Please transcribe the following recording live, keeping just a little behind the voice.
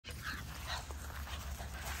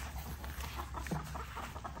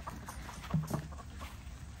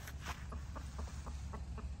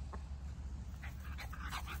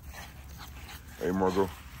Hey, Margot.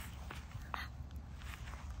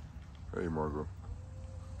 Hey, Margot.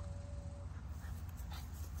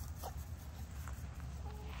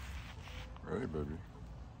 Hey, baby.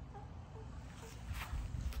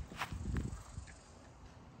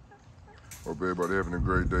 Hope everybody having a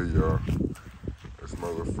great day, y'all. That's my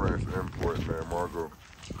little French import, man, Margot.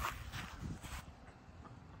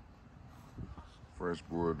 French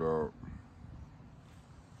Bulldog.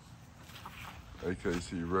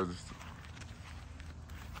 AKC registered.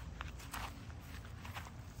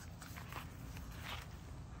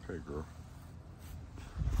 Hey, girl.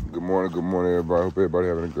 Good morning, everybody. Hope everybody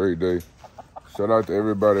having a great day. Shout out to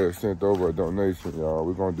everybody that sent over a donation, y'all.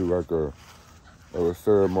 We're gonna do like a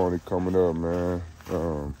ceremony coming up, man.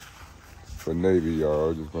 For Navy, y'all.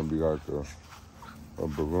 It's just gonna be like a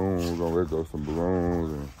balloon. We're gonna let go some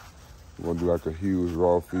balloons, and we're gonna do like a huge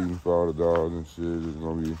raw feeding for all the dogs and shit. It's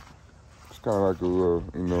gonna be, it's kind of like a little,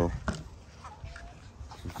 you know,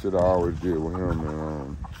 some shit I always did with him, and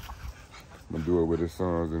I'm gonna do it with his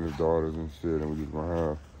sons and his daughters and shit, and we're just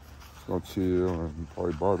gonna chill and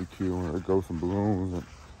probably barbecue and let go some balloons, and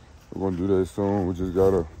we're gonna do that soon. We just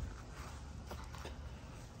gotta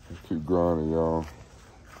keep grinding, y'all.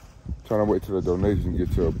 Trying to wait till the donation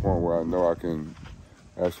get to a point where I know I can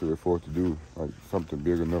actually afford to do like something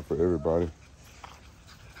big enough for everybody.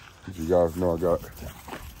 As you guys know, I got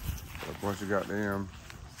a bunch of goddamn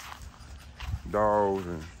dogs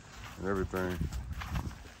and everything.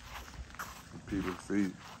 People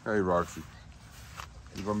feed. Hey, Roxie.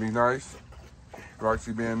 You gonna be nice?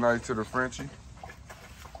 Roxie being nice to the Frenchie.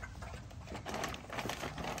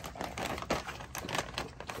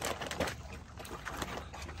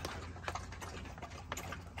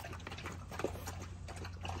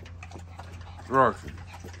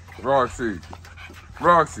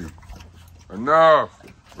 Roxie, enough,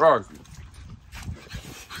 Roxie.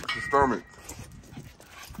 Your stomach.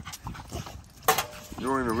 You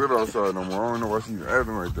don't even live outside no more. I don't know why she's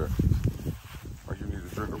acting like that. Like you need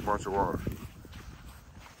to drink a bunch of water.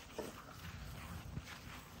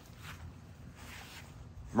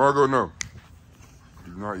 Margot, no.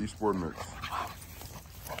 You do not eat sport mix.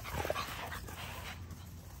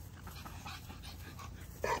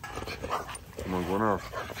 Come on, go now.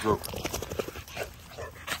 Go.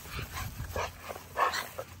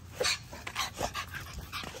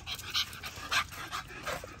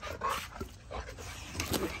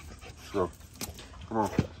 Let's go. Come on.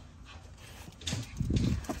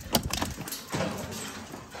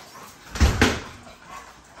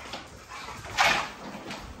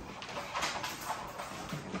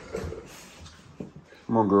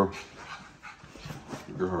 Come on, girl.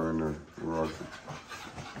 Get her in there. Roxie.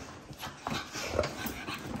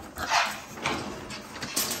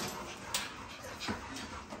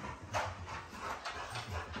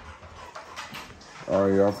 All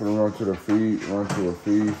right, y'all, finna run to a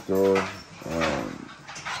feed store,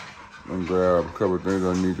 and grab a couple of things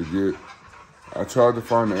I need to get. I tried to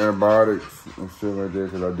find the antibiotics and shit like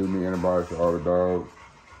that, because I do need antibiotics for all the dogs.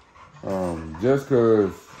 Just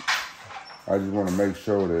because I just want to make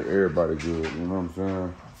sure that everybody's good, you know what I'm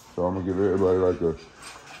saying? So I'm going to give everybody like an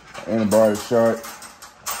antibiotic shot.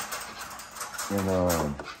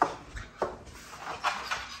 And,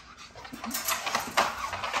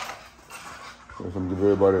 so I'm gonna give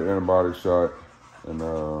everybody an antibiotic shot, and you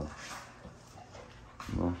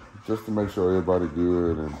know, just to make sure everybody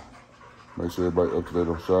good and make sure everybody up to date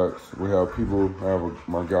on shots. We have people.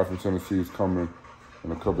 My guy from Tennessee is coming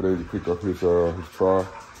in a couple days to pick up his tri.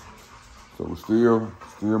 So we're still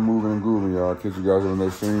moving and grooving, y'all. I'll catch you guys on the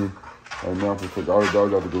next scene. Right now, I'm gonna take all the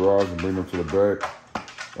dogs out the garage and bring them to the back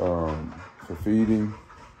for feeding.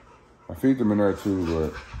 I feed them in there too,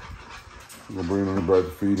 but I'm gonna bring them in the back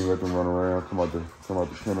to feed and let them run around, come out the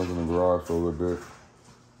kennels in the garage for a little bit,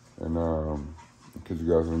 and I'll catch you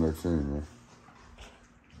guys in the next scene, man.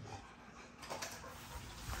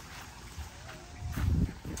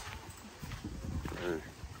 Hey,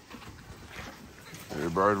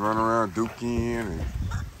 everybody run around duking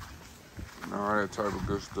and all that type of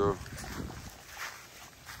good stuff.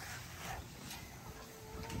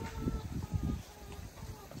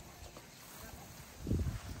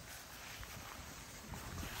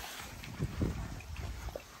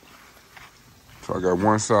 So I got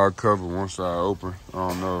one side covered, one side open. I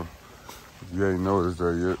don't know if you ain't noticed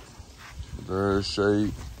that yet. There is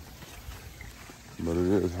shade, but it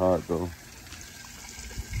is hot though.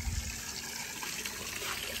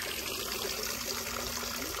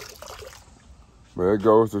 But it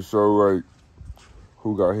goes to show like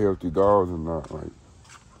who got healthy dogs and not. Like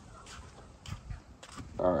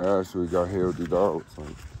I actually got healthy dogs.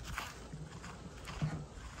 Like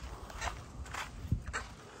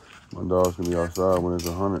My dogs can be outside when it's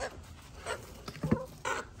 100.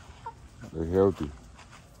 They healthy.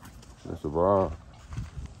 They survive.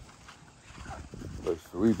 They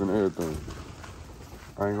sleep and everything.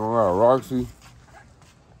 I ain't gonna lie,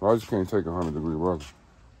 Roxie can't take 100-degree weather.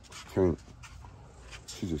 Can't.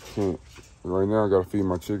 She just can't. And right now I gotta feed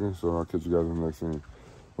my chicken, so I'll catch you guys in the next scene.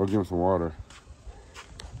 I'll give them some water.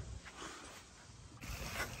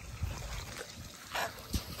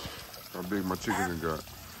 How big my chicken got.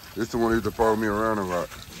 This the one that used to follow me around a lot.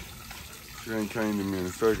 She ain't came to me in a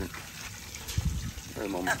second. Hey,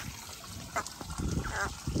 mama.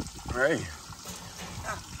 Hey.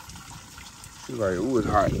 She's like, ooh, it's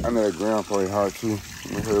hot. I know that ground probably hot too.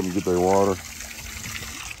 I'm gonna help them get their water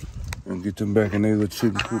and get them back in their little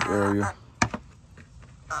chicken coop area.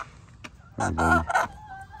 Hey, baby.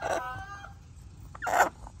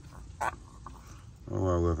 Oh,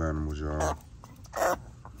 I love animals, y'all.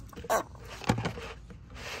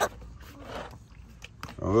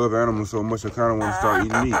 I love animals so much I kind of want to start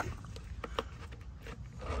eating meat.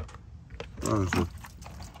 Honestly.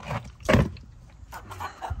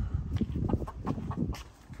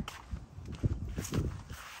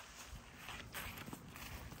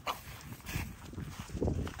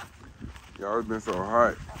 Y'all, it's been so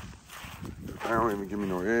hot. They don't even give me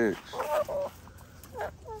no eggs.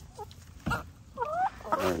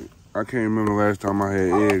 Like, I can't remember the last time I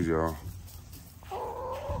had eggs, y'all.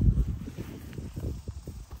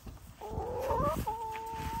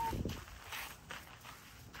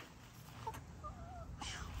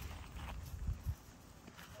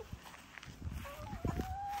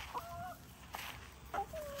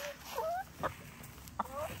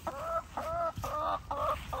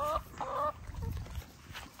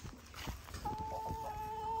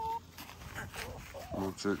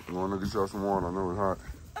 Chick, I want to get y'all some water. I know it's hot.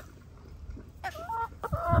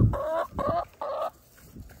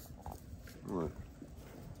 What?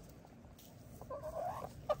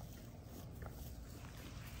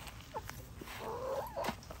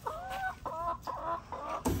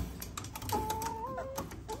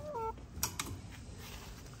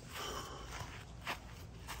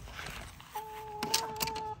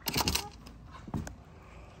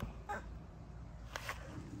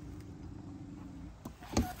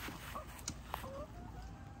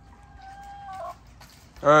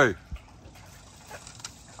 Hey!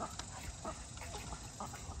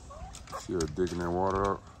 See her digging that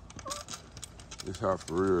water up? It's hot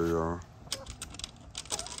for real, y'all.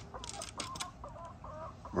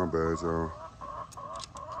 My bad, y'all.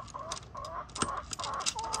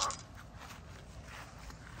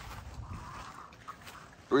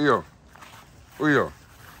 Leo.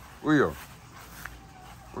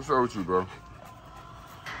 What's up with you, bro?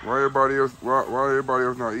 Why everybody else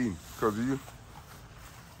not eating? Because of you?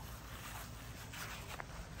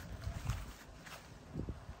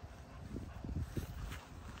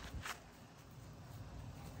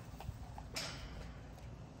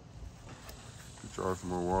 Try some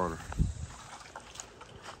more water.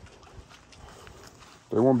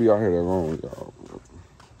 They won't be out here that long, y'all.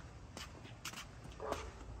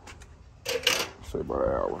 Say about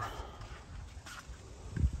an hour.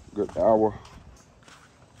 Good hour.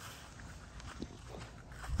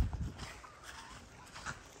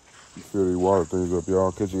 You fill these water things up,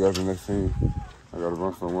 y'all. Catch you guys in the next scene. I gotta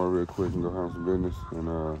run somewhere real quick and go handle some business, and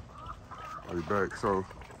I'll be back. So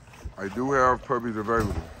I do have puppies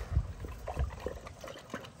available.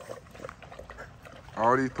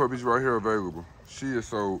 All these puppies right here are available. She is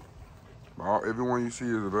sold. Everyone you see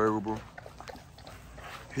is available.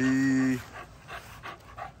 He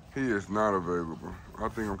is not available. I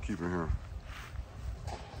think I'm keeping him.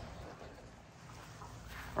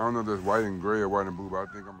 I don't know if that's white and gray or white and blue, but I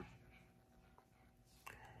think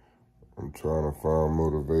I'm trying to find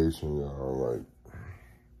motivation, y'all. Like,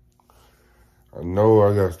 I know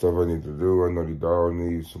I got stuff I need to do. I know the dog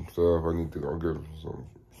needs some stuff. I need to go get him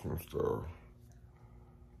some stuff.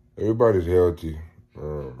 Everybody's healthy.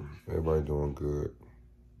 Everybody doing good.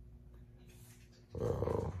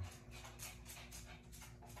 A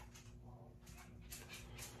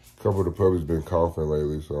couple of the puppies been coughing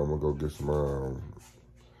lately, so I'm gonna go get some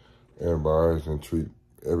antibiotics and treat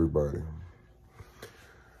everybody.